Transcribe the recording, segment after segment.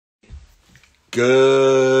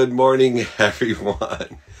Good morning,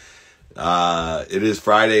 everyone. It is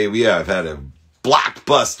Friday. We have had a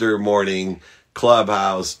blockbuster morning,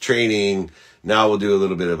 clubhouse, training. Now we'll do a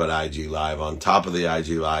little bit of an IG Live on top of the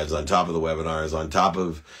IG Lives, on top of the webinars, on top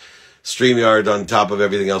of StreamYard, on top of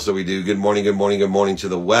everything else that we do. Good morning, good morning, good morning to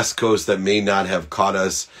the West Coast that may not have caught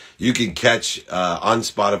us. You can catch on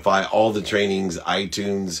Spotify all the trainings,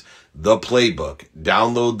 iTunes, the playbook.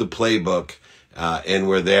 Download the playbook, and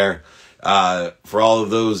we're there. For all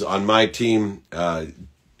of those on my team,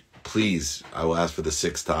 please, I will ask for the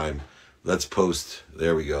 6th time. Let's post.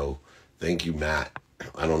 There we go. Thank you, Matt.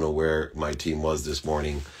 I don't know where my team was this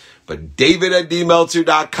morning, but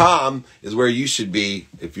david@dmeltzer.com is where you should be.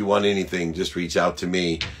 If you want anything, just reach out to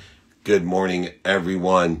me. Good morning,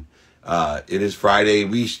 everyone. It is Friday.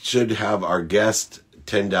 We should have our guest,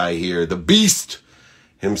 Tendai, here, the beast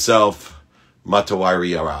himself,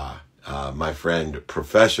 Matawariyara. My friend,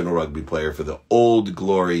 professional rugby player for the Old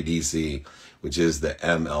Glory DC, which is the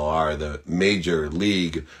MLR, the Major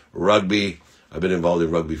League Rugby. I've been involved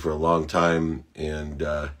in rugby for a long time, and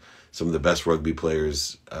some of the best rugby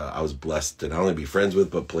players I was blessed to not only be friends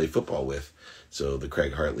with, but play football with. So the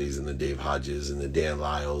Craig Hartleys and the Dave Hodges and the Dan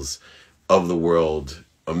Lyles of the world,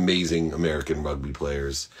 amazing American rugby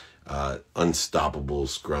players, unstoppable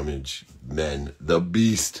scrummage men, the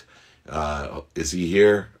beast. Is he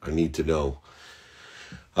here? I need to know.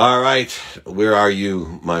 All right. Where are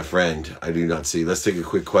you, my friend? I do not see. Let's take a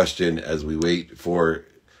quick question as we wait for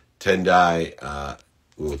Tendai.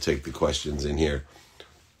 We will take the questions in here.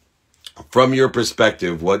 From your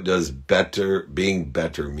perspective, what does being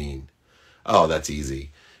better mean? Oh, that's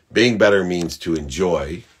easy. Being better means to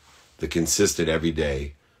enjoy the consistent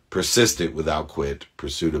everyday, persistent without quit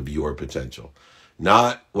pursuit of your potential.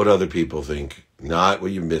 Not what other people think, not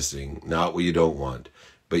what you're missing, not what you don't want,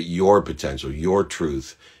 but your potential, your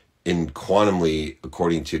truth. In quantumly,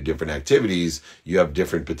 according to different activities, you have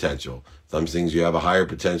different potential. Some things you have a higher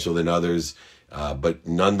potential than others, but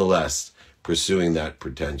nonetheless, pursuing that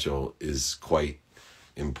potential is quite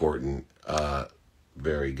important.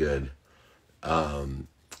 Very good. And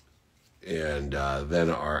then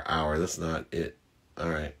our hour, that's not it. All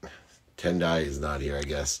right. Tendai is not here, I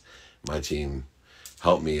guess. My team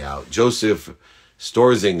help me out. Joseph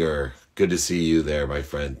Storzinger, good to see you there, my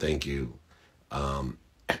friend. Thank you.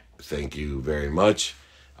 Thank you very much.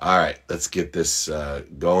 All right, let's get this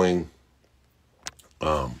going.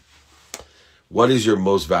 What is your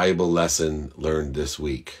most valuable lesson learned this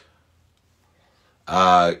week?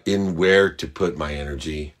 In where to put my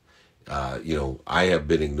energy. I have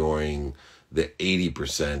been ignoring the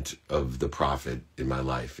 80% of the profit in my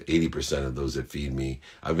life, 80% of those that feed me.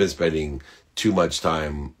 I've been spending too much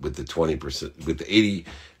time with the 20%, with the 80.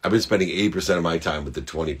 I've been spending 80% of my time with the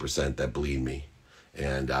 20% that bleed me.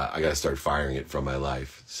 And I got to start firing it from my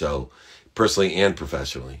life. So personally and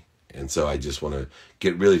professionally. And so I just want to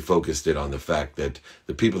get really focused in on the fact that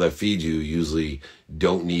the people that feed you usually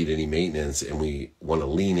don't need any maintenance. And we want to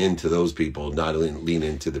lean into those people, not lean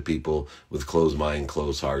into the people with closed mind,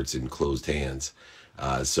 closed hearts, and closed hands.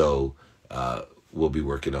 So we'll be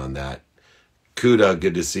working on that. Kuda,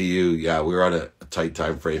 good to see you. Yeah, we're on a tight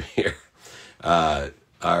time frame here.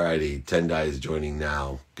 Alrighty, Tendai is joining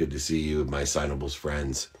now. Good to see you, my signables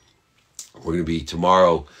friends. We're going to be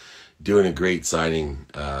tomorrow doing a great signing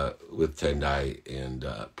with Tendai and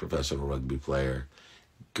professional rugby player,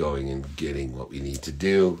 going and getting what we need to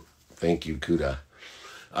do. Thank you, Kuda.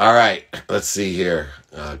 All right, let's see here.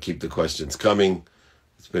 Keep the questions coming.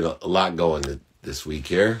 It's been a lot going this week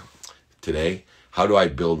here, today. How do I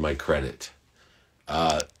build my credit?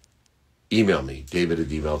 Email me,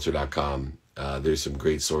 david@dmeltzer.com. There's some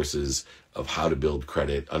great sources of how to build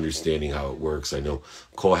credit, understanding how it works. I know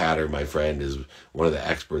Cole Hatter, my friend, is one of the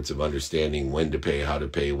experts of understanding when to pay, how to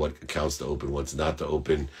pay, what accounts to open, what's not to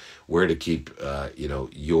open, where to keep,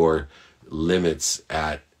 your limits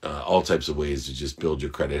at, all types of ways to just build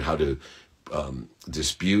your credit, how to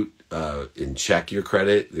dispute and check your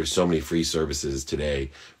credit. There's so many free services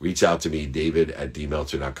today. Reach out to me,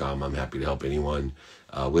 david@dmeltzer.com. I'm happy to help anyone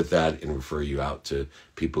with that and refer you out to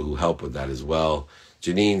people who help with that as well.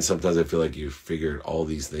 Janine, sometimes I feel like you figured all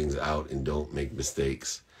these things out and don't make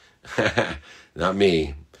mistakes. Not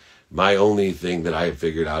me. My only thing that I have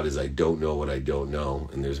figured out is I don't know what I don't know.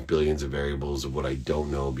 And there's billions of variables of what I don't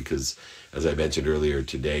know because, as I mentioned earlier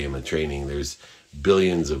today in my training, there's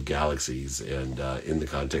billions of galaxies. And in the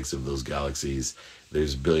context of those galaxies,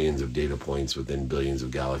 there's billions of data points within billions of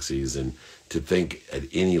galaxies. And to think at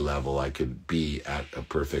any level I could be at a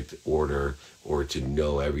perfect order or to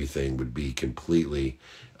know everything would be completely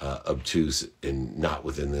obtuse and not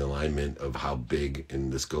within the alignment of how big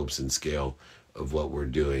in the scopes and scale of what we're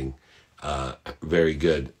doing. Very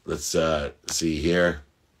good. Let's see here.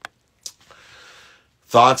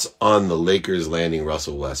 Thoughts on the Lakers landing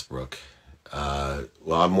Russell Westbrook?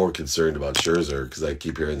 Well, I'm more concerned about Scherzer because I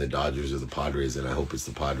keep hearing the Dodgers or the Padres, and I hope it's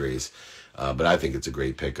the Padres. But I think it's a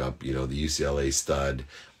great pickup. You know, the UCLA stud,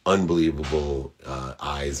 unbelievable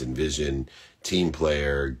eyes and vision, team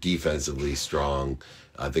player, defensively strong.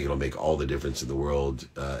 I think it'll make all the difference in the world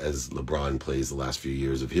as LeBron plays the last few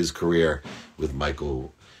years of his career with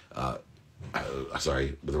with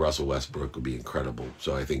Russell Westbrook would be incredible.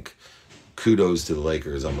 So I think kudos to the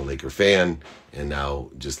Lakers. I'm a Laker fan, and now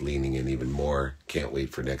just leaning in even more. Can't wait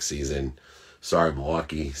for next season. Sorry,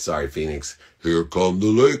 Milwaukee. Sorry, Phoenix. Here come the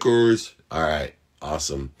Lakers. All right.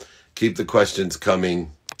 Awesome. Keep the questions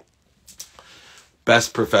coming.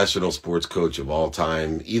 Best professional sports coach of all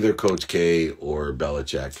time, either Coach K or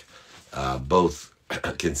Belichick. Both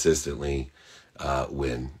consistently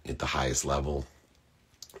win at the highest level.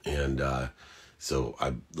 And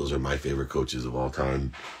those are my favorite coaches of all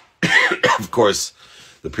time. Of course,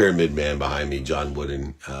 the pyramid man behind me, John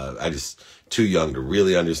Wooden. I just too young to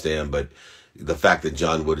really understand, but the fact that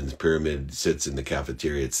John Wooden's pyramid sits in the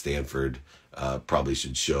cafeteria at Stanford probably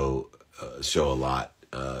should show a lot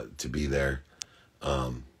to be there.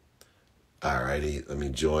 All righty, let me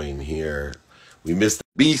join here. We missed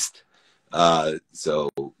the beast, so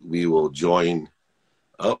we will join.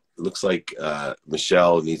 Oh, looks like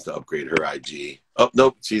Michelle needs to upgrade her IG. Oh,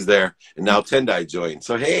 nope, she's there. And now Tendai joined.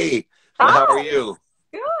 So, hey, Hi. how are you?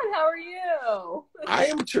 Good. How are you? I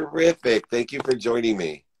am terrific. Thank you for joining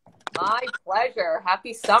me. My pleasure.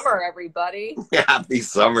 Happy summer, everybody. Happy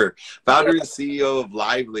summer. Founder and CEO of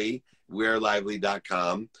Lively,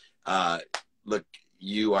 wearelively.com. Look,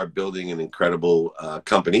 you are building an incredible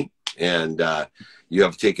company, and you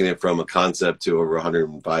have taken it from a concept to over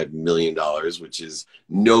 $105 million, which is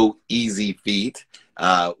no easy feat.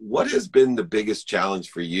 What has been the biggest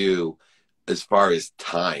challenge for you as far as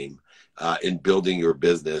time in building your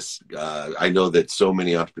business? I know that so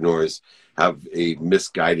many entrepreneurs have a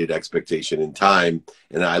misguided expectation in time,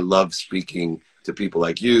 and I love speaking to people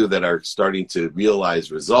like you that are starting to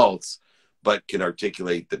realize results, but can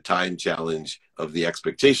articulate the time challenge of the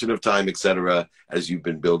expectation of time, et cetera, as you've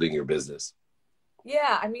been building your business.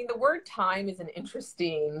 Yeah, I mean, the word time is an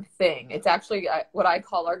interesting thing. It's actually what I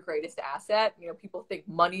call our greatest asset. You know, people think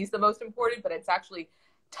money is the most important, but it's actually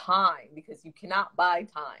time, because you cannot buy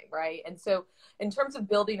time, right? And so in terms of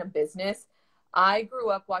building a business, I grew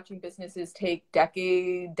up watching businesses take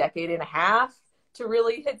decade and a half to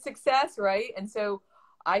really hit success, right? And so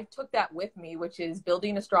I took that with me, which is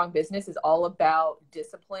building a strong business is all about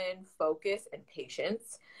discipline, focus, and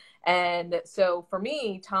patience. And so for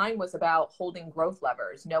me, time was about holding growth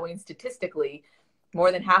levers, knowing statistically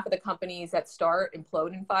more than half of the companies that start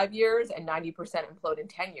implode in 5 years and 90% implode in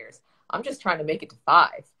 10 years. I'm just trying to make it to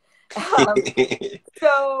 5.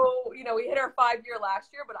 So, you know, we hit our 5-year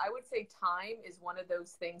last year, but I would say time is one of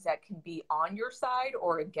those things that can be on your side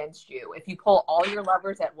or against you. If you pull all your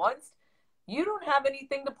levers at once, you don't have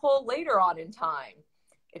anything to pull later on in time.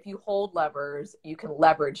 If you hold levers, you can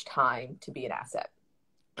leverage time to be an asset.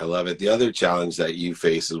 I love it. The other challenge that you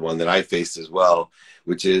face is one that I faced as well,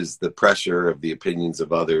 which is the pressure of the opinions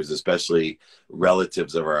of others, especially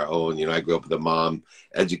relatives of our own. You know, I grew up with a mom.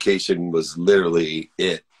 Education was literally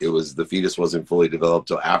it. It was the fetus wasn't fully developed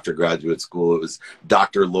till after graduate school. It was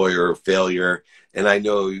doctor, lawyer, failure. And I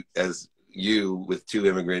know as you with 2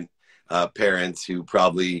 immigrant parents who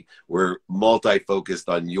probably were multi-focused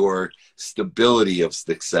on your stability of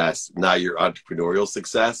success, not your entrepreneurial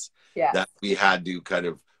success. Yes. That we had to kind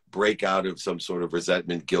of break out of some sort of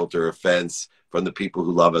resentment, guilt, or offense from the people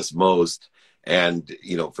who love us most. And,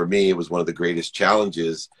 you know, for me, it was one of the greatest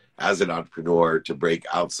challenges as an entrepreneur to break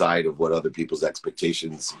outside of what other people's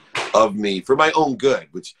expectations of me for my own good,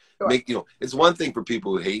 which you know, it's one thing for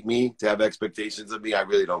people who hate me to have expectations of me. I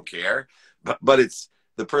really don't care. But it's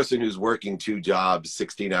the person who's working 2 jobs,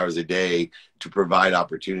 16 hours a day to provide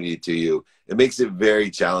opportunity to you. It makes it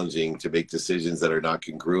very challenging to make decisions that are not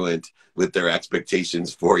congruent with their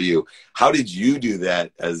expectations for you. How did you do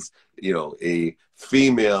that as, you know, a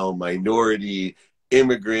female minority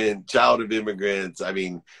immigrant, child of immigrants? I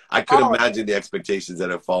mean, I could imagine the expectations that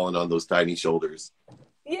have fallen on those tiny shoulders.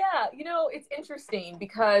 Yeah, you know, it's interesting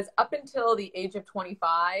because up until the age of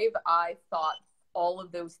 25, I thought all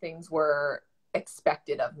of those things were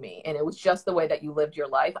expected of me. And it was just the way that you lived your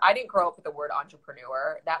life. I didn't grow up with the word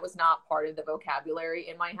entrepreneur. That was not part of the vocabulary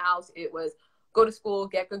in my house. It was go to school,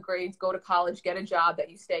 get good grades, go to college, get a job that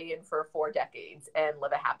you stay in for 4 decades and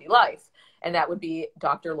live a happy life. And that would be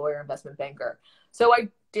doctor, lawyer, investment banker. So I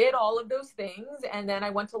did all of those things. And then I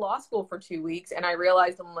went to law school for 2 weeks and I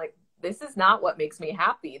realized I'm like, this is not what makes me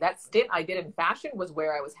happy. That stint I did in fashion was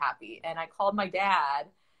where I was happy. And I called my dad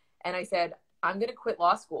and I said, I'm going to quit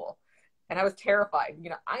law school. And I was terrified, I'm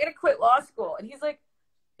going to quit law school. And he's like,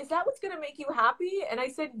 is that what's going to make you happy? And I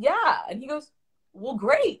said, yeah. And he goes, well,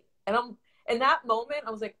 great. And in that moment, I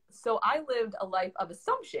was like, so I lived a life of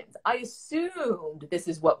assumptions. I assumed this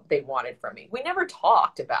is what they wanted from me. We never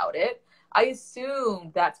talked about it. I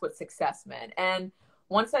assumed that's what success meant. And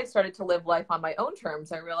once I started to live life on my own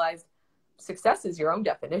terms, I realized success is your own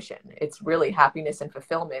definition. It's really happiness and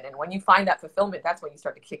fulfillment. And when you find that fulfillment, that's when you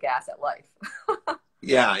start to kick ass at life.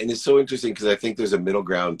 Yeah. And it's so interesting because I think there's a middle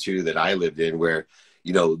ground too that I lived in where,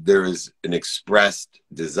 there is an expressed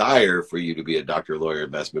desire for you to be a doctor, lawyer,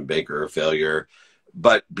 investment banker, or failure.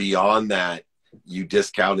 But beyond that, you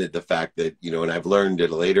discounted the fact that, and I've learned at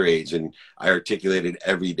a later age, and I articulated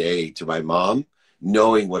every day to my mom,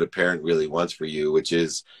 knowing what a parent really wants for you, which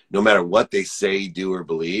is no matter what they say, do, or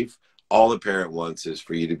believe, all a parent wants is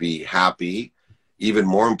for you to be happy, even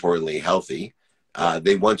more importantly, healthy.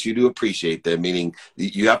 They want you to appreciate them, meaning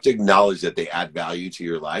you have to acknowledge that they add value to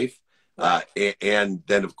your life. And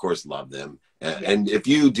then, of course, love them. And if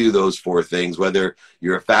you do those four things, whether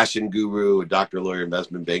you're a fashion guru, a doctor, lawyer,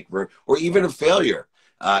 investment banker, or even a failure,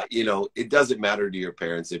 it doesn't matter to your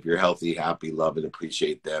parents if you're healthy, happy, love, and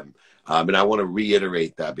appreciate them. And I want to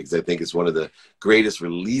reiterate that because I think it's one of the greatest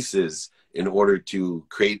releases in order to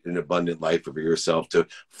create an abundant life for yourself, to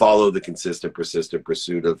follow the consistent, persistent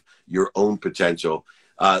pursuit of your own potential.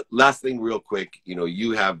 Last thing real quick,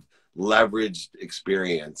 you have leveraged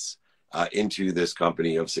experience into this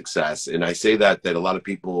company of success. And I say that a lot of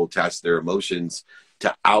people attach their emotions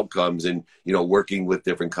to outcomes and, working with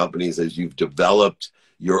different companies as you've developed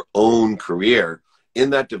your own career. In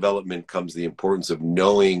that development comes the importance of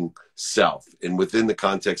knowing self. And within the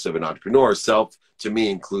context of an entrepreneur, self to me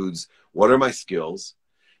includes what are my skills?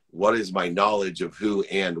 What is my knowledge of who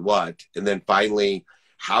and what? And then finally,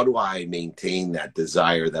 how do I maintain that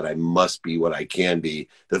desire that I must be what I can be?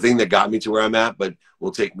 The thing that got me to where I'm at, but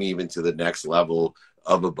will take me even to the next level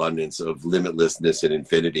of abundance, of limitlessness and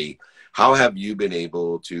infinity. How have you been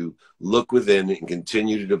able to look within and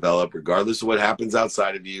continue to develop, regardless of what happens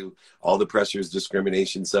outside of you, all the pressures,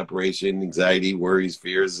 discrimination, separation, anxiety, worries,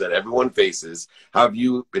 fears that everyone faces? How have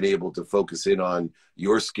you been able to focus in on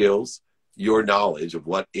your skills, your knowledge of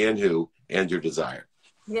what and who, and your desire?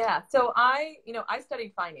 Yeah. So I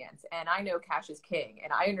studied finance and I know cash is king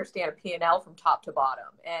and I understand a P&L from top to bottom.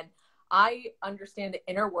 And I understand the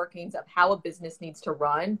inner workings of how a business needs to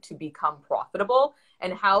run to become profitable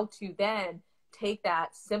and how to then take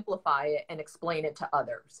that, simplify it, and explain it to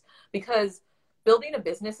others. Because building a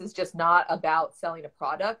business is just not about selling a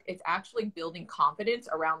product. It's actually building confidence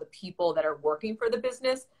around the people that are working for the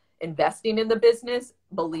business, investing in the business,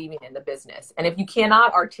 believing in the business. And if you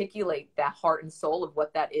cannot articulate that heart and soul of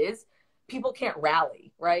what that is, people can't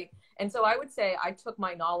rally, right? And so I would say I took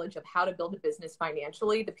my knowledge of how to build a business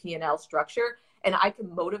financially, the P&L structure, and I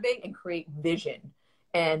can motivate and create vision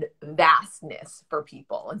and vastness for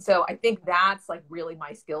people. And so I think that's like really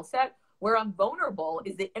my skill set. Where I'm vulnerable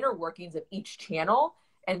is the inner workings of each channel.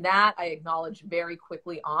 And that I acknowledged very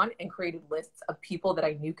quickly on and created lists of people that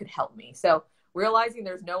I knew could help me. So realizing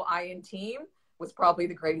there's no I in team was probably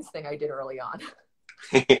the greatest thing I did early on.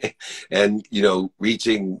 And,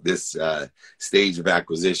 reaching this stage of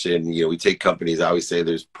acquisition, we take companies. I always say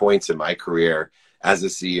there's points in my career as a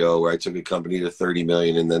CEO where I took a company to 30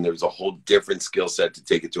 million, and then there was a whole different skill set to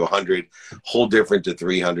take it to 100, whole different to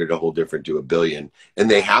 300, a whole different to 1 billion. And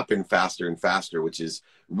they happen faster and faster, which is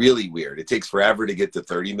really weird. It takes forever to get to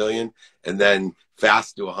 30 million and then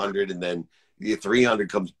fast to 100. And then the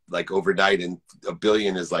 300 comes like overnight and 1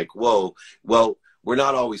 billion is like, whoa, well, we're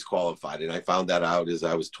not always qualified. And I found that out as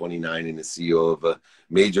I was 29 and the CEO of a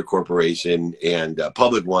major corporation and a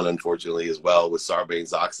public one, unfortunately, as well, with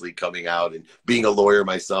Sarbanes-Oxley coming out and being a lawyer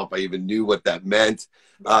myself. I even knew what that meant.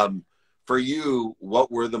 For you,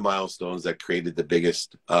 what were the milestones that created the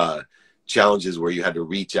biggest challenges where you had to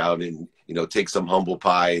reach out and, take some humble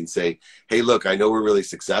pie and say, hey, look, I know we're really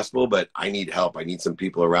successful, but I need help. I need some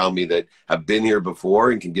people around me that have been here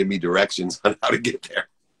before and can give me directions on how to get there.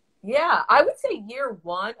 Yeah, I would say year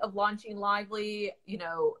one of launching Lively,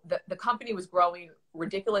 the company was growing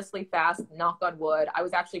ridiculously fast, knock on wood. I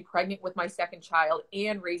was actually pregnant with my second child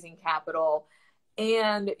and raising capital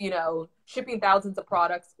and, shipping thousands of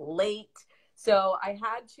products late. So I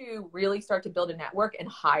had to really start to build a network and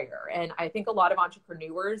hire. And I think a lot of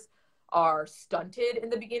entrepreneurs are stunted in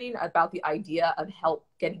the beginning about the idea of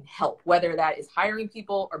getting help, whether that is hiring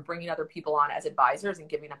people or bringing other people on as advisors and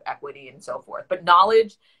giving up equity and so forth. But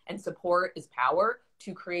knowledge and support is power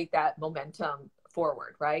to create that momentum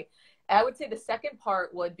forward, right? I would say the second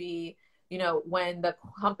part would be, when the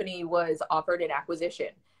company was offered an acquisition,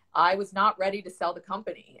 I was not ready to sell the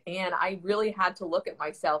company. And I really had to look at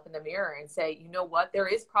myself in the mirror and say, you know what, there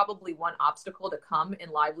is probably one obstacle to come in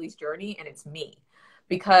Lively's journey, and it's me.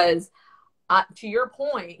 Because to your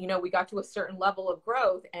point, we got to a certain level of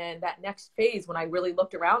growth, and that next phase, when I really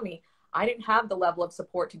looked around me, I didn't have the level of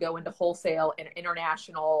support to go into wholesale and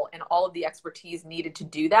international and all of the expertise needed to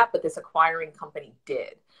do that, but this acquiring company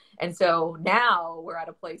did. And so now we're at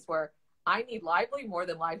a place where I need Lively more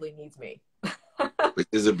than Lively needs me. Which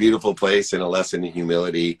is a beautiful place and a lesson in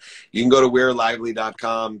humility. You can go to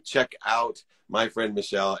wearelively.com. Check out my friend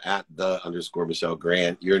Michelle at @Michelle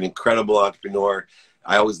Grant. You're an incredible entrepreneur.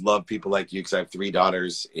 I always love people like you because I have 3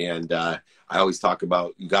 daughters, and I always talk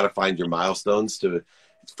about you got to find your milestones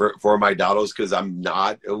for my daughters, because I'm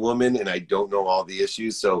not a woman and I don't know all the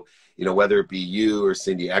issues. So, whether it be you or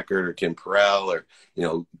Cindy Eckert or Kim Perrell or,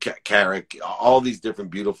 Carrick, all these different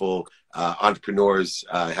beautiful entrepreneurs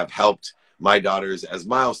have helped my daughters as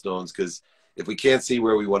milestones, because if we can't see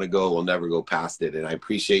where we want to go, we'll never go past it. And I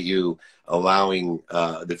appreciate you allowing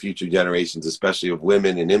the future generations, especially of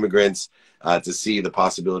women and immigrants, to see the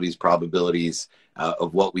possibilities, probabilities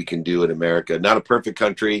of what we can do in America. Not a perfect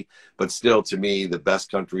country, but still, to me, the best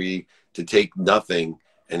country to take nothing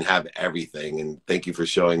and have everything. And thank you for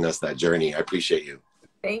showing us that journey. I appreciate you.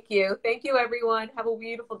 Thank you. Thank you, everyone. Have a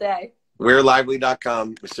beautiful day.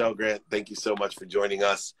 Wearelively.com. Michelle Grant, thank you so much for joining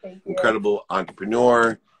us. Thank you. Incredible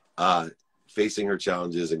entrepreneur, facing her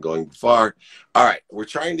challenges and going far. All right, we're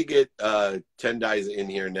trying to get tendais in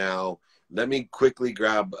here now. Let me quickly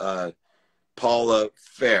grab Paula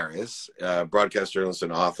Ferris, broadcast journalist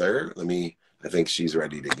and author. I think she's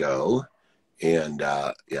ready to go. And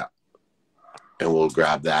yeah, and we'll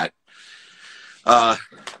grab that. I'm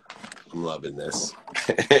loving this.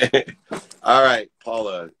 All right,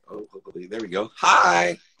 Paula. Oh, there we go.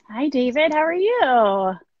 Hi. Hi, David. How are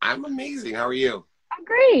you? I'm amazing. How are you? I'm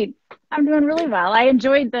great. I'm doing really well. I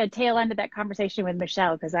enjoyed the tail end of that conversation with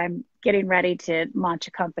Michelle because I'm getting ready to launch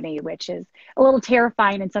a company, which is a little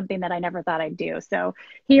terrifying and something that I never thought I'd do. So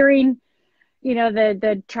hearing,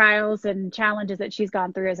 the trials and challenges that she's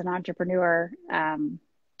gone through as an entrepreneur,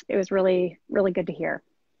 it was really, really good to hear.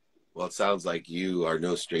 Well, it sounds like you are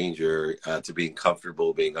no stranger to being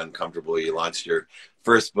comfortable, being uncomfortable. You launched your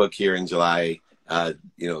first book here in July,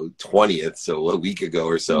 20th, so a week ago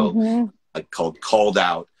or so, called Called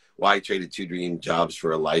Out, Why I Traded 2 Dream Jobs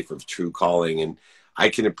for a Life of True Calling. And I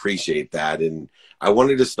can appreciate that. And I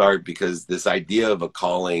wanted to start because this idea of a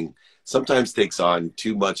calling sometimes takes on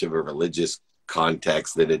too much of a religious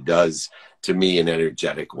context than it does, to me, an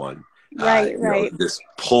energetic one. Right. This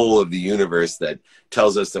pull of the universe that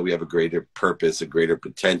tells us that we have a greater purpose, a greater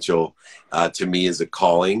potential, to me is a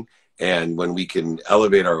calling. And when we can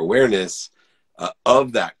elevate our awareness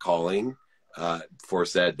of that calling,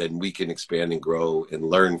 then we can expand and grow and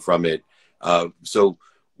learn from it. So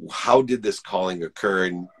how did this calling occur,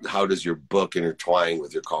 and how does your book intertwine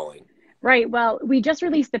with your calling? Right. Well, we just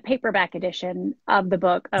released the paperback edition of the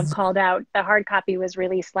book of Called Out. The hard copy was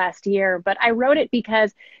released last year, but I wrote it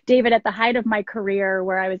because, David, at the height of my career,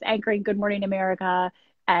 where I was anchoring Good Morning America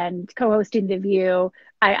and co-hosting The View,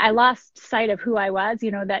 I lost sight of who I was,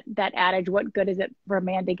 that adage, what good is it for a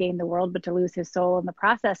man to gain the world, but to lose his soul in the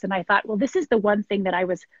process. And I thought, well, this is the one thing that I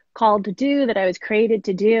was called to do, that I was created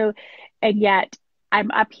to do. And yet I'm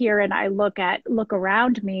up here and I look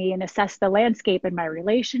around me and assess the landscape, and my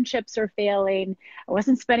relationships are failing. I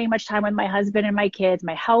wasn't spending much time with my husband and my kids.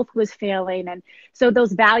 My health was failing. And so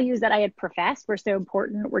those values that I had professed were so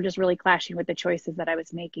important, were just really clashing with the choices that I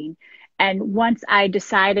was making. And once I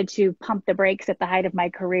decided to pump the brakes at the height of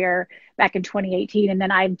my career back in 2018, and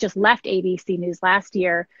then I just left ABC News last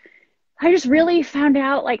year, I just really found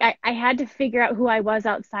out I had to figure out who I was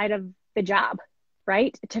outside of the job.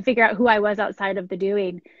 Right? To figure out who I was outside of the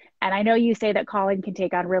doing. And I know you say that calling can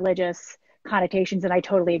take on religious connotations, and I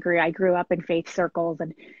totally agree. I grew up in faith circles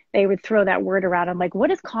and they would throw that word around. I'm like, what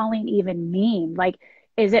does calling even mean?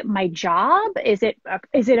 Is it my job? Is it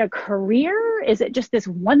a career? Is it just this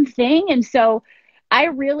one thing? And so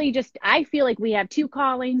I feel like we have 2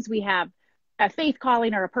 callings. We have a faith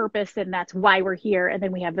calling or a purpose, and that's why we're here. And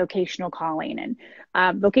then we have vocational calling,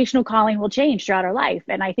 and vocational calling will change throughout our life.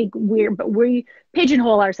 And I think we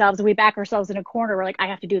pigeonhole ourselves and we back ourselves in a corner. We're like, I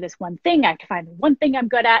have to do this one thing. I have to find the one thing I'm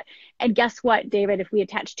good at. And guess what, David, if we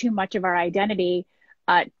attach too much of our identity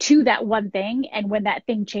to that one thing. And when that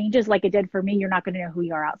thing changes, like it did for me, you're not going to know who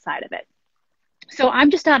you are outside of it. So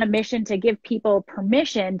I'm just on a mission to give people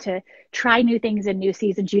permission to try new things in new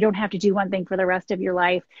seasons. You don't have to do one thing for the rest of your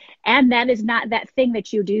life. And that is not that thing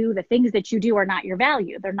that you do. The things that you do are not your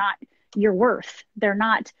value. They're not your worth. They're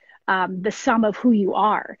not the sum of who you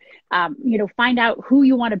are. Find out who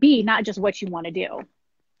you want to be, not just what you want to do.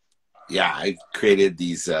 Yeah, I created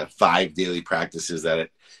these 5 daily practices that,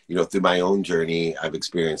 through my own journey, I've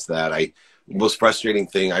experienced that. Most frustrating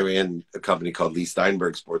thing, I ran a company called Lee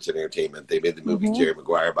Steinberg Sports and Entertainment. They made the movie Jerry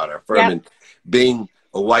Maguire about our firm. Yep. And being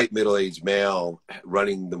a white middle-aged male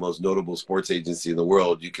running the most notable sports agency in the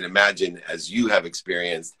world, you can imagine, as you have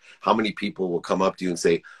experienced, how many people will come up to you and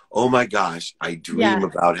say, oh my gosh, I dream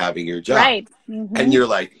about having your job. Right. And you're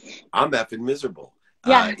like, I'm effing miserable.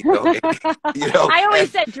 Yeah. I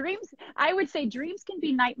always said I would say dreams can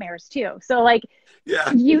be nightmares too. So like,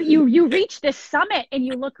 yeah, you reach this summit and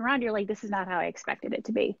you look around, you're like, this is not how I expected it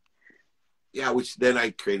to be. Yeah, which then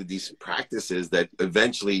I created these practices that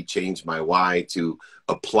eventually changed my why to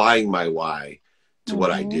applying my why to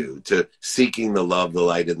what I do, to seeking the love, the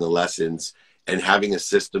light, and the lessons, and having a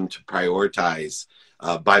system to prioritize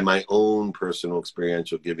by my own personal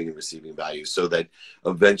experiential giving and receiving value, so that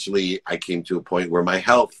eventually I came to a point where my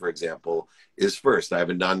health, for example, is first. I have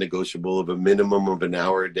a non-negotiable of a minimum of an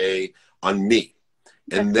hour a day on me.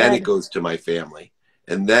 And then it goes to my family.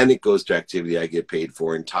 And then it goes to activity I get paid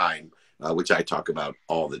for in time, which I talk about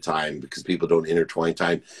all the time because people don't intertwine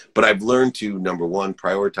time. But I've learned to, number one,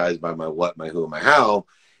 prioritize by my what, my who, and my how,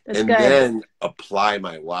 then apply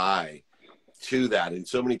my why to that. And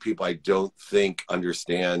so many people I don't think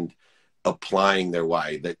understand applying their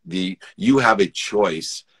why, that you have a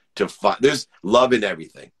choice to find. There's love in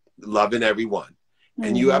everything, love in everyone.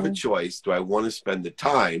 And you have a choice. Do I want to spend the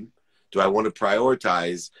time? Do I want to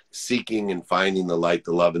prioritize seeking and finding the light,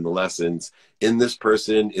 the love, and the lessons in this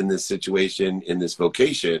person, in this situation, in this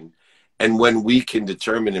vocation? And when we can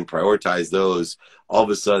determine and prioritize those, all of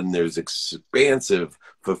a sudden there's expansive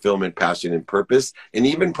fulfillment, passion, and purpose, and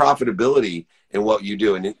even profitability in what you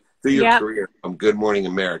do. And through your career, from Good Morning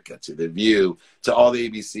America to The View to all the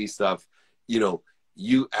ABC stuff,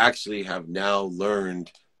 you actually have now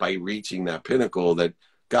learned by reaching that pinnacle that,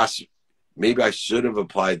 gosh, maybe I should have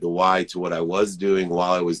applied the why to what I was doing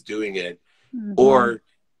while I was doing it, or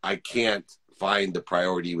I can't find the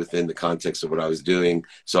priority within the context of what I was doing.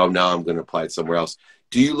 So now I'm going to apply it somewhere else.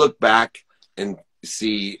 Do you look back and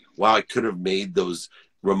see, wow, I could have made those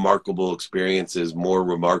remarkable experiences more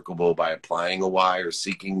remarkable by applying a why or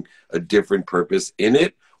seeking a different purpose in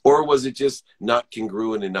it? Or was it just not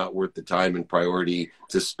congruent and not worth the time and priority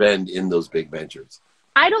to spend in those big ventures?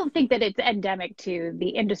 I don't think that it's endemic to the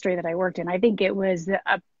industry that I worked in. I think it was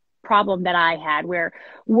a problem that I had where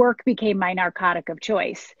work became my narcotic of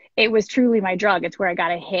choice. It was truly my drug. It's where I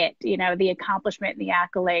got a hit, the accomplishment and the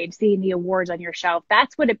accolade, seeing the awards on your shelf.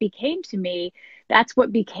 That's what it became to me. That's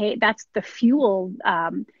the fuel.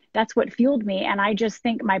 That's what fueled me. And I just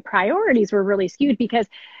think my priorities were really skewed because,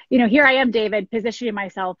 here I am, David, positioning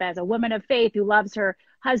myself as a woman of faith who loves her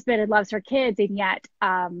husband and loves her kids. And yet,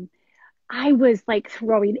 I was like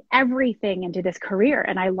throwing everything into this career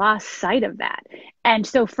and I lost sight of that. And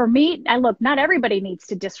so for me, not everybody needs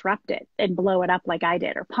to disrupt it and blow it up like I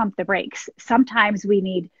did or pump the brakes. Sometimes we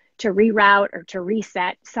need to reroute or to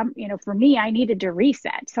reset. For me, I needed to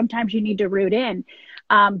reset. Sometimes you need to root in.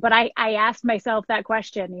 But I asked myself that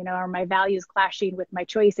question, are my values clashing with my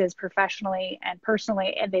choices professionally and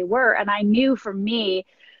personally? And they were. And I knew for me,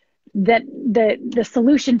 that the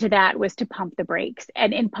solution to that was to pump the brakes.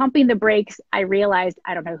 And in pumping the brakes, I realized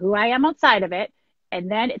I don't know who I am outside of it. And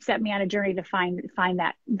then it set me on a journey to find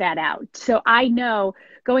that out. So I know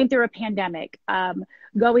going through a pandemic,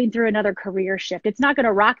 going through another career shift, it's not going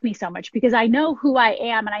to rock me so much because I know who I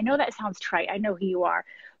am. And I know that sounds trite. I know who you are.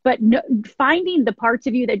 But finding the parts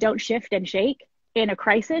of you that don't shift and shake in a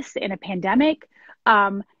crisis, in a pandemic,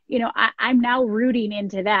 I'm now rooting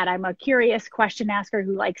into that. I'm a curious question asker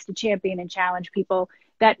who likes to champion and challenge people.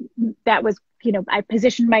 That was, I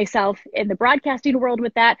positioned myself in the broadcasting world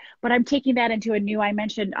with that, but I'm taking that into I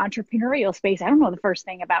mentioned entrepreneurial space. I don't know the first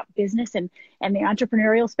thing about business and the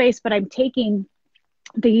entrepreneurial space, but I'm taking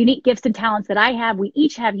the unique gifts and talents that I have. We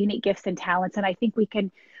each have unique gifts and talents. And I think we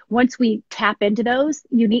can, once we tap into those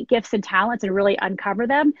unique gifts and talents and really uncover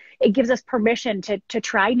them, it gives us permission to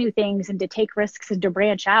try new things and to take risks and to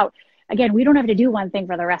branch out. Again, we don't have to do one thing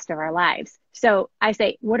for the rest of our lives. So I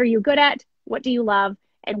say, what are you good at? What do you love?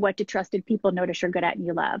 And what do trusted people notice you're good at and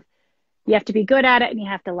you love? You have to be good at it and you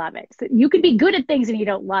have to love it. So you could be good at things and you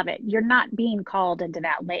don't love it. You're not being called into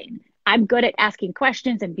that lane. I'm good at asking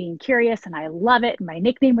questions and being curious, and I love it. My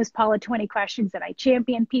nickname was Paula 20 Questions, and I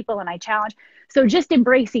champion people and I challenge. So just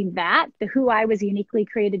embracing that, the who I was uniquely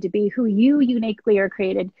created to be, who you uniquely are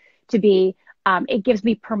created to be, it gives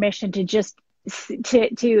me permission to just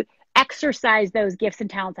to exercise those gifts and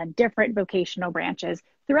talents on different vocational branches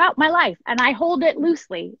throughout my life. And I hold it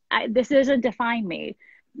loosely. This doesn't define me.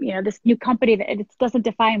 You know, this new company, that it doesn't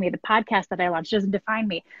define me. The podcast that I launched doesn't define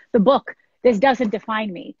me. The book, this doesn't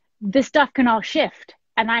define me. This stuff can all shift.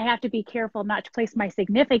 And I have to be careful not to place my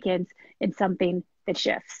significance in something that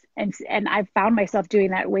shifts. And I've found myself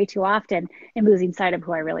doing that way too often and losing sight of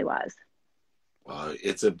who I really was. Well,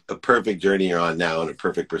 it's a perfect journey you're on now and a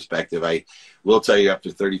perfect perspective. I will tell you, after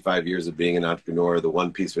 35 years of being an entrepreneur, the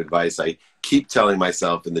one piece of advice I keep telling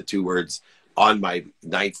myself, and the two words on my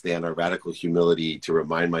nightstand are radical humility, to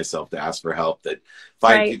remind myself to ask for help, that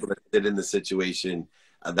find people that fit in the situation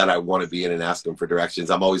that I want to be in and ask them for directions.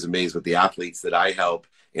 I'm always amazed with the athletes that I help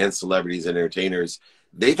and celebrities and entertainers.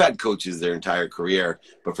 They've had coaches their entire career,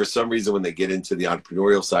 but for some reason, when they get into the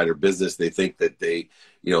entrepreneurial side or business, they think that they've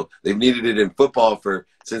needed it in football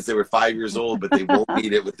since they were 5 years old, but they won't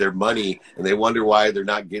need it with their money, and they wonder why they're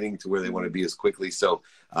not getting to where they want to be as quickly. So,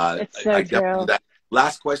 it's so I true. definitely do that.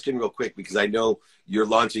 Last question real quick, because I know you're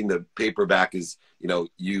launching the paperback.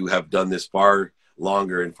 You have done this far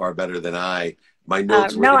longer and far better than I. My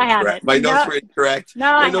notes were incorrect. My notes were incorrect.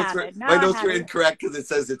 My notes were incorrect because it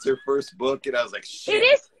says it's her first book, and I was like, shit. It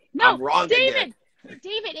is. No, I'm wrong again.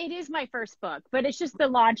 David, it is my first book, but it's just the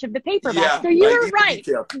launch of the paperback. Yeah, so you were right.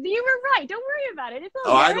 You were right. Don't worry about it. It's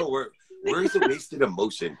all good. I don't worry. Where's the wasted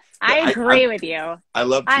emotion? I agree with you. I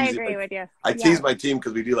love teasing. I agree with you. I tease my team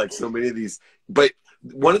because we do like so many of these. But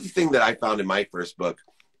one of the things that I found in my first book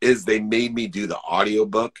is they made me do the audio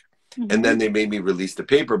book, and then they made me release the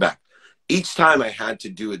paperback. Each time I had to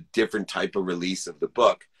do a different type of release of the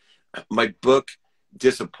book. My book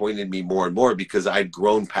disappointed me more and more because I'd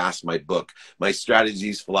grown past my book, my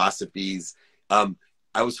strategies, philosophies.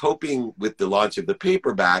 I was hoping with the launch of the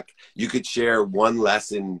paperback, you could share one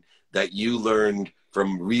lesson that you learned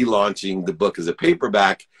from relaunching the book as a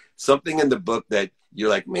paperback, something in the book that you're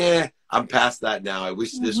like, meh, I'm past that now. I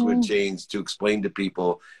wish this would change, to explain to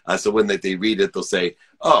people. So when they read it, they'll say,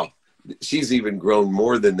 oh, she's even grown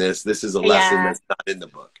more than this. This is a lesson that's not in the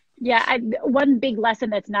book. Yeah, one big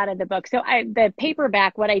lesson that's not in the book. So the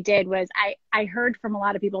paperback, what I did was I heard from a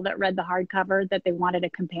lot of people that read the hardcover that they wanted a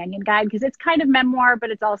companion guide, because it's kind of memoir,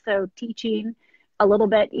 but it's also teaching a little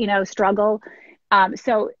bit, struggle.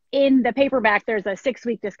 So in the paperback, there's a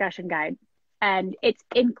 6-week discussion guide, and it's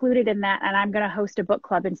included in that. And I'm going to host a book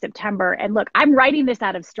club in September. And look, I'm writing this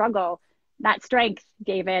out of struggle, not strength,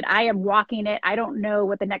 David. I am walking it. I don't know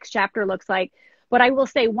what the next chapter looks like. But I will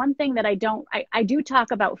say one thing that I do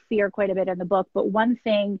talk about fear quite a bit in the book, but one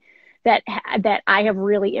thing that I have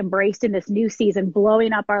really embraced in this new season,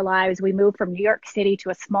 blowing up our lives. We moved from New York City to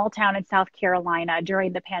a small town in South Carolina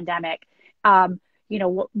during the pandemic.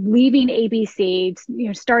 Leaving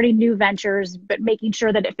ABC, starting new ventures, but making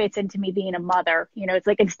sure that it fits into me being a mother. It's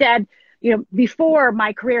like, instead, before,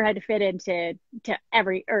 my career had to fit into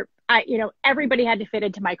everybody had to fit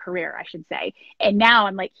into my career, I should say. And now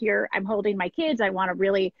I'm like, here, I'm holding my kids. I want to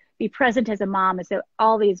really be present as a mom. And so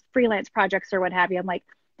all these freelance projects or what have you, I'm like,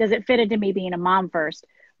 does it fit into me being a mom first?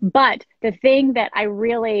 But the thing that I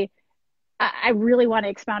really want to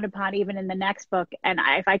expound upon, even in the next book, and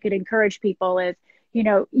if I could encourage people, is,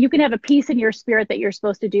 you can have a peace in your spirit that you're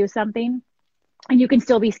supposed to do something, and you can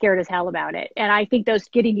still be scared as hell about it. And I think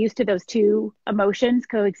getting used to those two emotions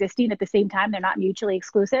coexisting at the same time, they're not mutually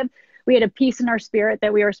exclusive. We had a peace in our spirit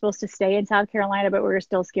that we were supposed to stay in South Carolina, but we were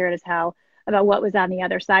still scared as hell about what was on the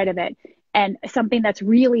other side of it. And something that's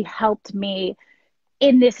really helped me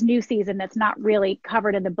in this new season that's not really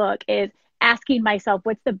covered in the book is asking myself,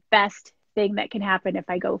 what's the best thing that can happen if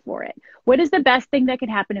I go for it? What is the best thing that can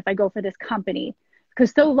happen if I go for this company?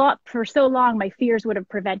 Because for so long, my fears would have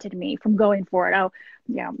prevented me from going for it.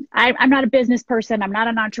 I'm not a business person. I'm not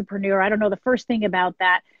an entrepreneur. I don't know the first thing about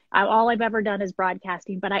that. All I've ever done is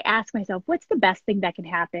broadcasting. But I ask myself, what's the best thing that can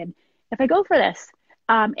happen if I go for this?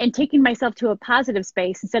 And taking myself to a positive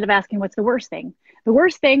space instead of asking, what's the worst thing? The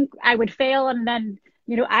worst thing, I would fail. And then,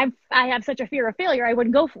 I have such a fear of failure, I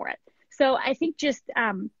wouldn't go for it. So I think just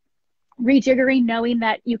rejiggering, knowing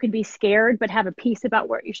that you can be scared, but have a peace about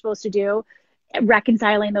what you're supposed to do,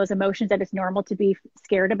 reconciling those emotions, that it's normal to be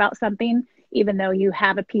scared about something, even though you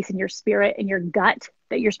have a peace in your spirit and your gut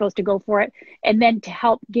that you're supposed to go for it. And then to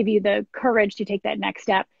help give you the courage to take that next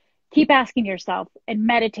step, keep asking yourself and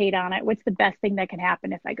meditate on it. What's the best thing that can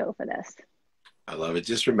happen if I go for this? I love it.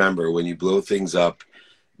 Just remember, when you blow things up,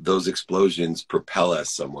 those explosions propel us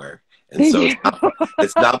somewhere. And Thank so you.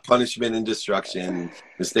 it's not punishment and destruction,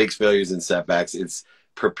 mistakes, failures, and setbacks. It's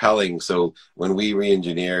propelling. So when we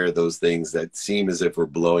re-engineer those things that seem as if we're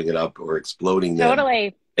blowing it up or exploding them,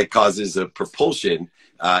 Totally. it causes a propulsion,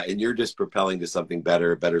 and you're just propelling to something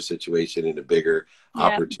better, a better situation, and a bigger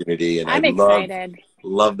Yep. opportunity. And I'm I excited.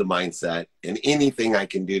 love the mindset, and anything I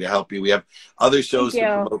can do to help you. We have other shows Thank to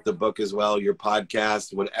you. promote the book as well, your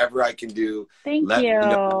podcast, whatever I can do. Thank Let me know.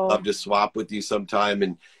 I'd you. love to swap with you sometime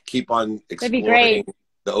and keep on That'd be exploring great.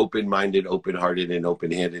 the open-minded, open-hearted, and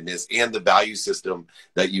open-handedness and the value system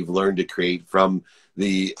that you've learned to create from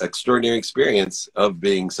the extraordinary experience of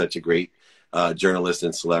being such a great journalist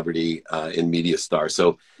and celebrity and media star.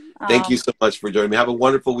 So thank you so much for joining me. Have a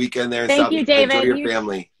wonderful weekend there in Thank South you, Africa. Enjoy David. your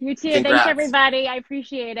family. You too. Thanks, Congrats. everybody. I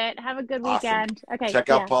appreciate it. Have a good Awesome. weekend. Okay. Check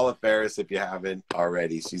out Paula Ferris if you haven't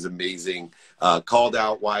already. She's amazing. Called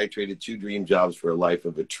out why I traded 2 dream jobs for a life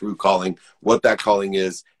of a true calling, what that calling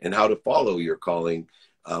is, and how to follow your calling.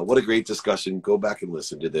 What a great discussion. Go back and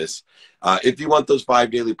listen to this. If you want those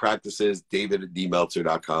 5 daily practices,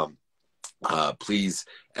 david@dmeltzer.com. Please,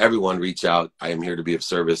 everyone, reach out. I am here to be of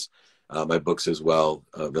service. My books as well,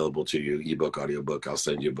 available to you, ebook, audiobook. I'll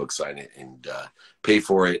send you a book, sign it, and pay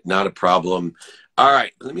for it. Not a problem. All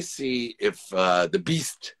right, let me see if The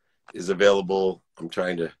Beast is available. I'm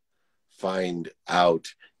trying to find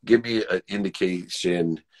out. Give me an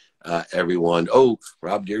indication, everyone. Oh,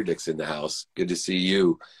 Rob Deerdick's in the house. Good to see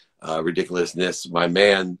you. Ridiculousness, my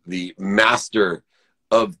man, the master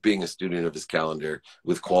of being a student of his calendar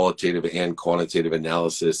with qualitative and quantitative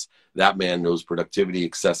analysis. That man knows productivity,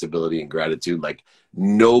 accessibility, and gratitude like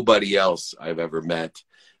nobody else I've ever met.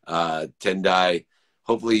 Tendai,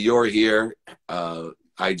 hopefully you're here.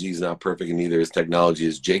 IG is not perfect, and neither is technology,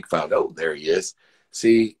 as Jake found. Oh, there he is.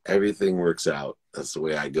 See, everything works out. That's the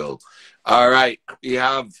way I go. All right, we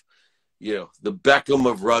have, the Beckham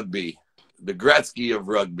of rugby, the Gretzky of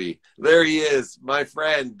rugby. There he is, my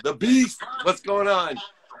friend, the Beast. What's going on?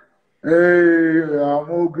 Hey, I'm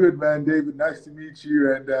all good, man. David, nice to meet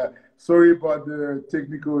you. And sorry about the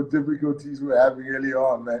technical difficulties we're having early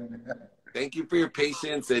on, man. Thank you for your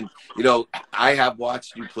patience. And, I have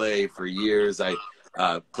watched you play for years. I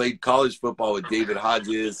played college football with David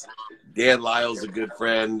Hodges. Dan Lyle's a good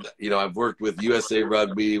friend. I've worked with USA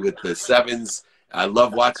Rugby, with the Sevens. I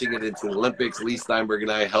love watching it into the Olympics. Lee Steinberg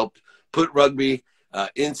and I helped put rugby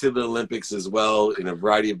into the Olympics as well in a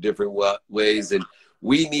variety of different ways. And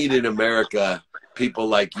we need in America people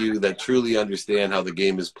like you that truly understand how the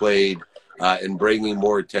game is played and bringing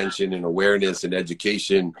more attention and awareness and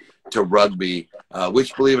education to rugby,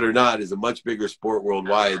 which, believe it or not, is a much bigger sport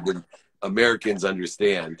worldwide than Americans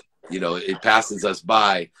understand. It passes us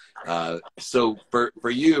by. So for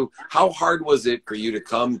you, how hard was it for you to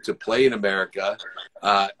come to play in America?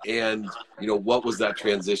 And, what was that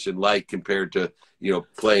transition like compared to,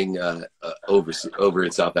 playing over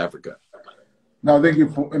in South Africa? No, thank you.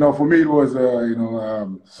 For me, it was,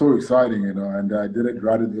 so exciting, and I did it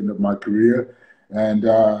right at the end of my career. And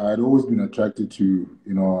I'd always been attracted to,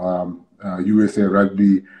 USA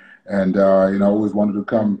Rugby. And, I always wanted to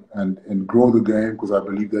come and grow the game because I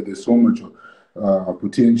believe that there's so much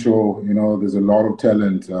potential. There's a lot of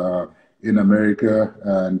talent in America.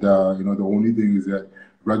 And, the only thing is that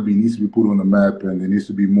rugby needs to be put on the map, and there needs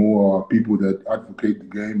to be more people that advocate the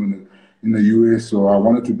game in the US. So I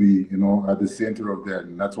wanted to be, at the center of that.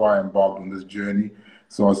 And that's why I embarked on this journey.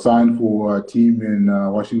 So I signed for a team in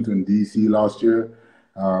Washington, D.C. last year.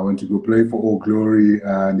 I went to go play for All Glory,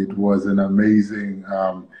 and it was an amazing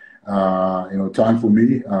time for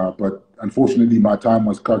me. But unfortunately, my time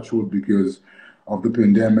was cut short because of the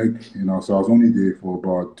pandemic. So I was only there for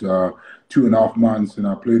about 2.5 months, and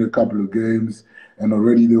I played a couple of games. And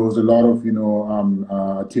already there was a lot of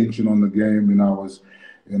attention on the game, and I was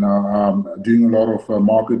doing a lot of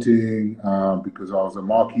marketing because I was a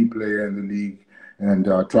marquee player in the league and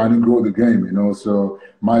trying to grow the game. So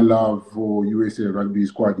my love for USA Rugby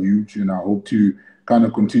is quite huge, and I hope to kind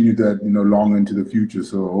of continue that, long into the future.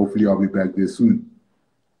 So hopefully I'll be back there soon.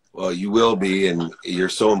 Well, you will be, and you're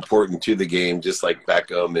so important to the game, just like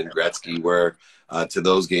Beckham and Gretzky were to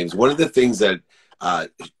those games. One of the things that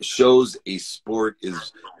shows a sport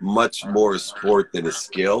is much more a sport than a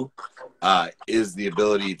skill is the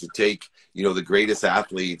ability to take, the greatest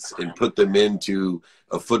athletes and put them into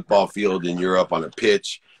a football field in Europe on a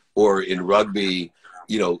pitch, or in rugby,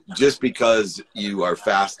 you know, just because you are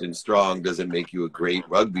fast and strong doesn't make you a great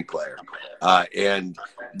rugby player. And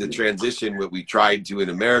the transition, what we tried to in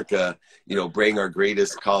America, you know, bring our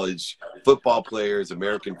greatest college football players,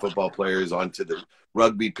 American football players, onto the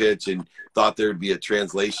rugby pitch, and thought there'd be a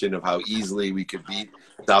translation of how easily we could beat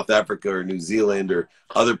South Africa or New Zealand or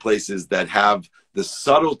other places that have the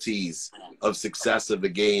subtleties of success of the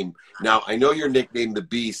game. Now, I know you're nicknamed the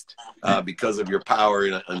Beast because of your power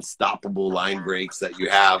and unstoppable line breaks that you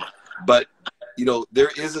have, but, you know,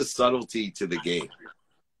 there is a subtlety to the game.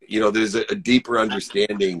 You know, there's a deeper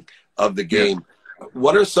understanding of the game.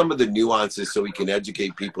 What are some of the nuances so we can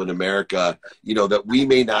educate people in America, you know, that we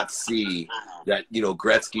may not see, that, you know,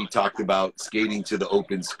 Gretzky talked about skating to the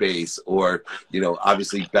open space, or, you know,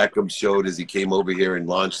 obviously Beckham showed as he came over here and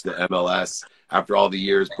launched the MLS after all the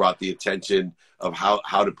years, brought the attention of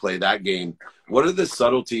how to play that game. What are the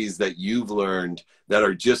subtleties that you've learned that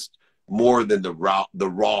are just more than the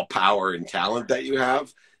raw power and talent that you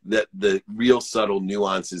have, that the real subtle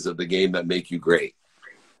nuances of the game that make you great?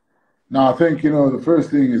 No, I think, you know, the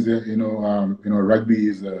first thing is that, rugby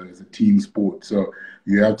is a team sport. So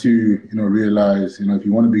you have to, you know, realize, you know, if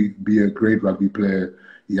you want to be a great rugby player,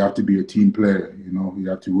 you have to be a team player. You know, you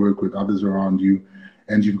have to work with others around you,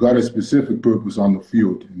 and you've got a specific purpose on the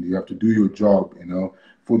field, and you have to do your job, you know,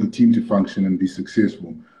 for the team to function and be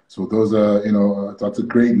successful. So those are, you know, that's a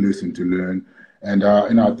great lesson to learn. And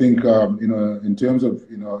I think, you know, in terms of,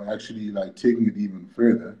 you know, actually like taking it even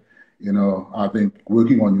further, you know, I think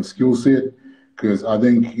working on your skill set, because I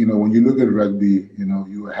think, you know, when you look at rugby, you know,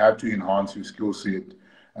 you have to enhance your skill set,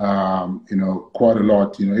 you know, quite a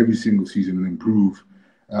lot, you know, every single season and improve,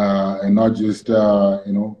 and not just,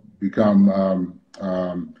 you know, become,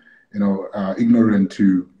 ignorant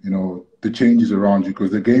to, you know, the changes around you,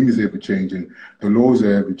 because the game is ever changing, the laws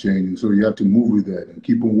are ever changing. So you have to move with that and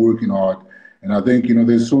keep on working hard. And I think, you know,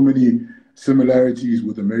 there's so many similarities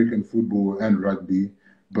with American football and rugby.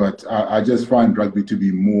 But I just find rugby to be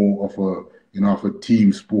more of a, you know, of a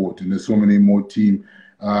team sport, and there's so many more team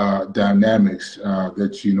dynamics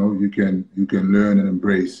that, you know, you can learn and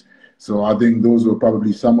embrace. So I think those are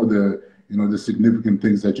probably some of the, you know, the significant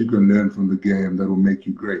things that you can learn from the game that will make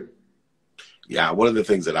you great. Yeah, one of the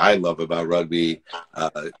things that I love about rugby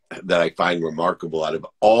that I find remarkable out of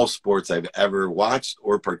all sports I've ever watched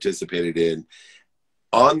or participated in,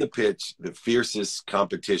 on the pitch, the fiercest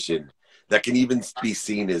competition that can even be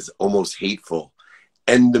seen as almost hateful.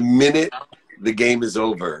 And the minute the game is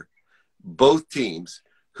over, both teams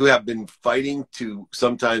who have been fighting to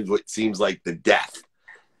sometimes what seems like the death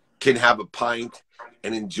can have a pint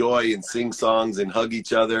and enjoy and sing songs and hug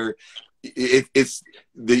each other. It's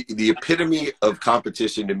the epitome of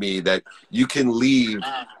competition to me, that you can leave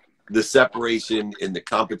the separation in the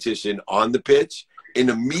competition on the pitch, and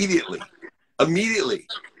immediately,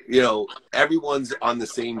 you know, everyone's on the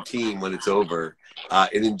same team when it's over,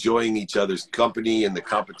 and enjoying each other's company and the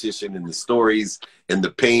competition and the stories and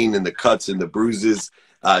the pain and the cuts and the bruises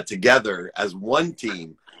together as one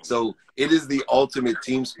team. So it is the ultimate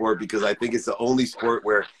team sport, because I think it's the only sport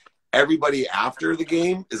where everybody after the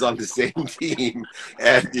game is on the same team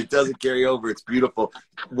and it doesn't carry over. It's beautiful.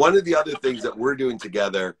 One of the other things that we're doing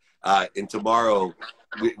together, and tomorrow,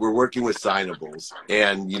 we're working with signables,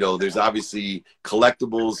 and, you know, there's obviously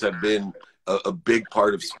collectibles have been a big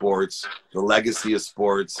part of sports, the legacy of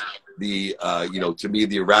sports, the, you know, to me,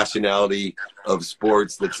 the irrationality of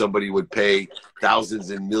sports, that somebody would pay thousands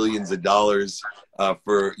and millions of dollars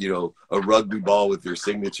for, you know, a rugby ball with their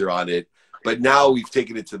signature on it. But now we've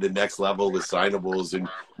taken it to the next level with signables, and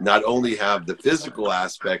not only have the physical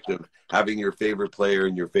aspect of having your favorite player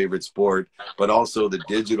in your favorite sport, but also the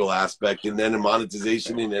digital aspect, and then a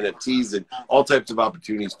monetization and NFTs and all types of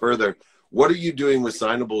opportunities further. What are you doing with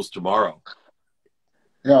signables tomorrow?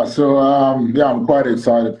 Yeah, so I'm quite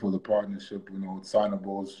excited for the partnership, you know, with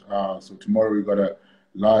signables. So tomorrow we got a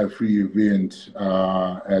live free event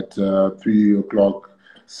at 3 o'clock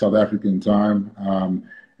South African time.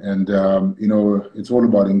 You know, it's all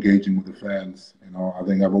about engaging with the fans. You know, I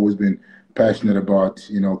think I've always been passionate about,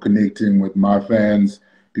 you know, connecting with my fans,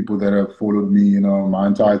 people that have followed me, you know, my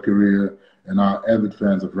entire career, and are avid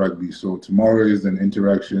fans of rugby. So tomorrow is an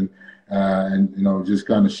interaction, and, you know, just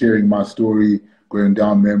kind of sharing my story, going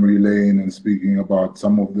down memory lane and speaking about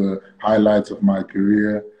some of the highlights of my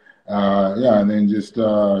career. And then just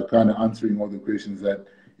kind of answering all the questions that,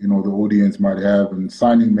 you know, the audience might have, and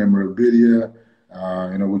signing memorabilia,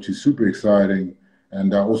 you know, which is super exciting,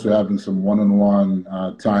 and also having some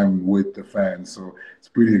one-on-one time with the fans. So it's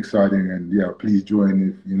pretty exciting, and yeah, please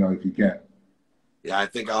join if you can. Yeah, I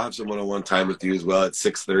think I'll have some one-on-one time with you as well at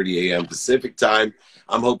 6:30 a.m. Pacific time.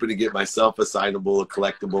 I'm hoping to get myself a signable, a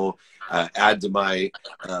collectible, add to my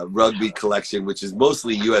rugby collection, which is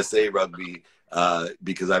mostly USA rugby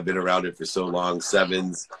because I've been around it for so long,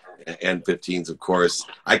 sevens and 15s, of course.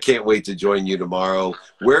 I can't wait to join you tomorrow.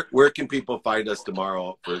 Where can people find us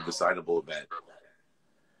tomorrow for the signable event?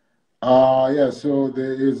 Yeah, so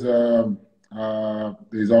there's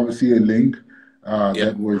obviously a link Yeah.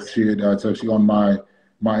 that was shared. It's actually on my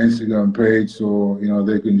Instagram page, so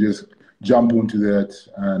they can just jump onto that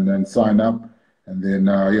and then sign up, and then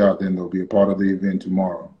yeah, then they'll be a part of the event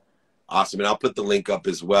tomorrow. Awesome. And I'll put the link up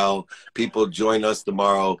as well. People join us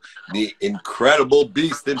tomorrow. The incredible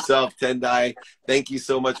beast himself, Tendai. Thank you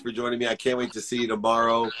so much for joining me. I can't wait to see you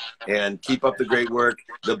tomorrow. And keep up the great work.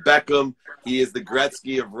 The Beckham, he is the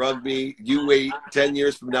Gretzky of rugby. You wait 10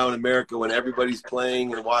 years from now in America when everybody's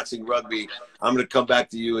playing and watching rugby. I'm going to come back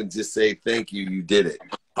to you and just say thank you. You did it.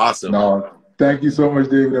 Awesome. No, thank you so much,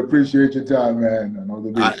 David. I appreciate your time, man. And all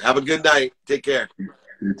the best. Have a good night. Take care.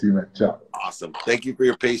 You too, man. Ciao. Awesome. Thank you for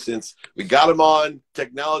your patience. We got them on.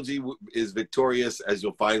 Technology is victorious, as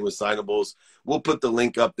you'll find with signables. We'll put the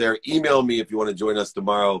link up there. Email me if you want to join us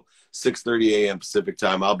tomorrow, 6:30 a.m. Pacific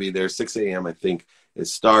time. I'll be there. 6 a.m. I think it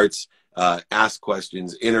starts. Ask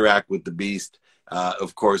questions. Interact with the beast.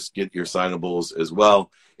 Of course, get your signables as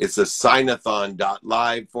well. It's a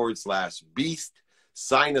signathon.live/beast.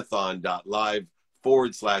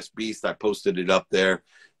 Signathon.live/beast. I posted it up there.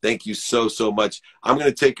 Thank you so, so much. I'm going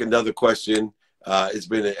to take another question. It's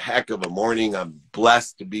been a heck of a morning. I'm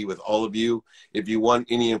blessed to be with all of you. If you want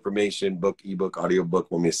any information, book, ebook, audiobook,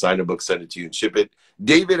 when we sign a book, send it to you and ship it.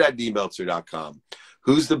 David@dmeltzer.com.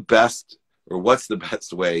 Who's the best, or what's the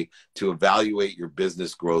best way to evaluate your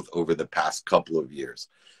business growth over the past couple of years?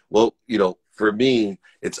 Well, for me,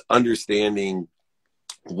 it's understanding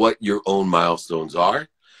what your own milestones are.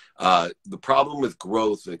 The problem with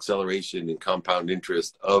growth, acceleration, and compound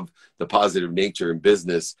interest of the positive nature in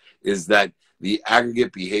business is that the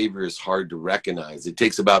aggregate behavior is hard to recognize. It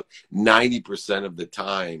takes about 90% of the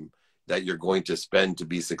time that you're going to spend to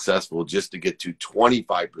be successful just to get to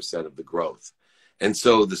 25% of the growth. And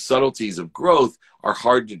so the subtleties of growth are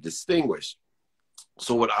hard to distinguish.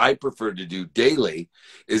 So what I prefer to do daily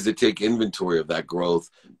is to take inventory of that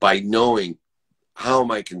growth by knowing, how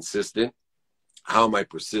am I consistent? How am I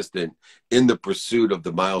persistent in the pursuit of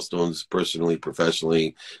the milestones, personally,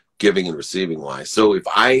 professionally, giving and receiving wise? So if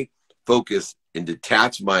I focus and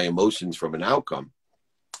detach my emotions from an outcome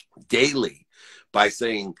daily by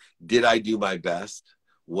saying, did I do my best?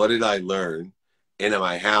 What did I learn? And am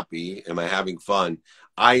I happy? Am I having fun?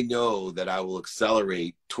 I know that I will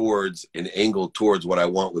accelerate towards an angle towards what I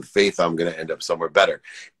want. With faith, I'm going to end up somewhere better.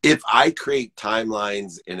 If I create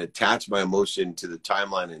timelines and attach my emotion to the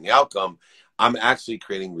timeline and the outcome, I'm actually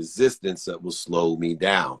creating resistance that will slow me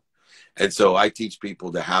down. And so I teach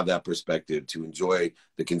people to have that perspective, to enjoy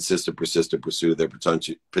the consistent, persistent pursuit of their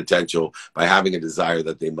potential by having a desire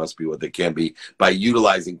that they must be what they can be, by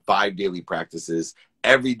utilizing 5 daily practices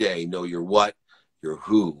every day. Know your what, your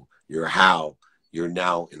who, your how, your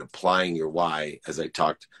now, and applying your why, as I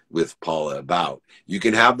talked with Paula about. You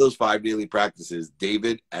can have those 5 daily practices,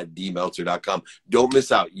 David@dmeltzer.com. Don't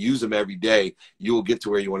miss out. Use them every day. You will get to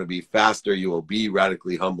where you want to be faster. You will be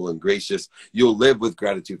radically humble and gracious. You'll live with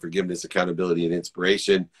gratitude, forgiveness, accountability, and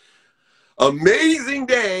inspiration. Amazing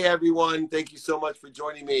day, everyone. Thank you so much for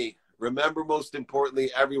joining me. Remember, most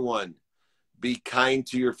importantly, everyone, be kind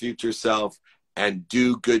to your future self and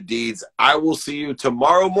do good deeds. I will see you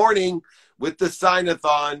tomorrow morning with the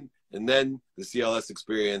Signathon, and then the CLS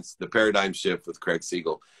experience, the paradigm shift with Craig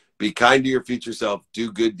Siegel. Be kind to your future self.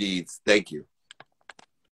 Do good deeds. Thank you.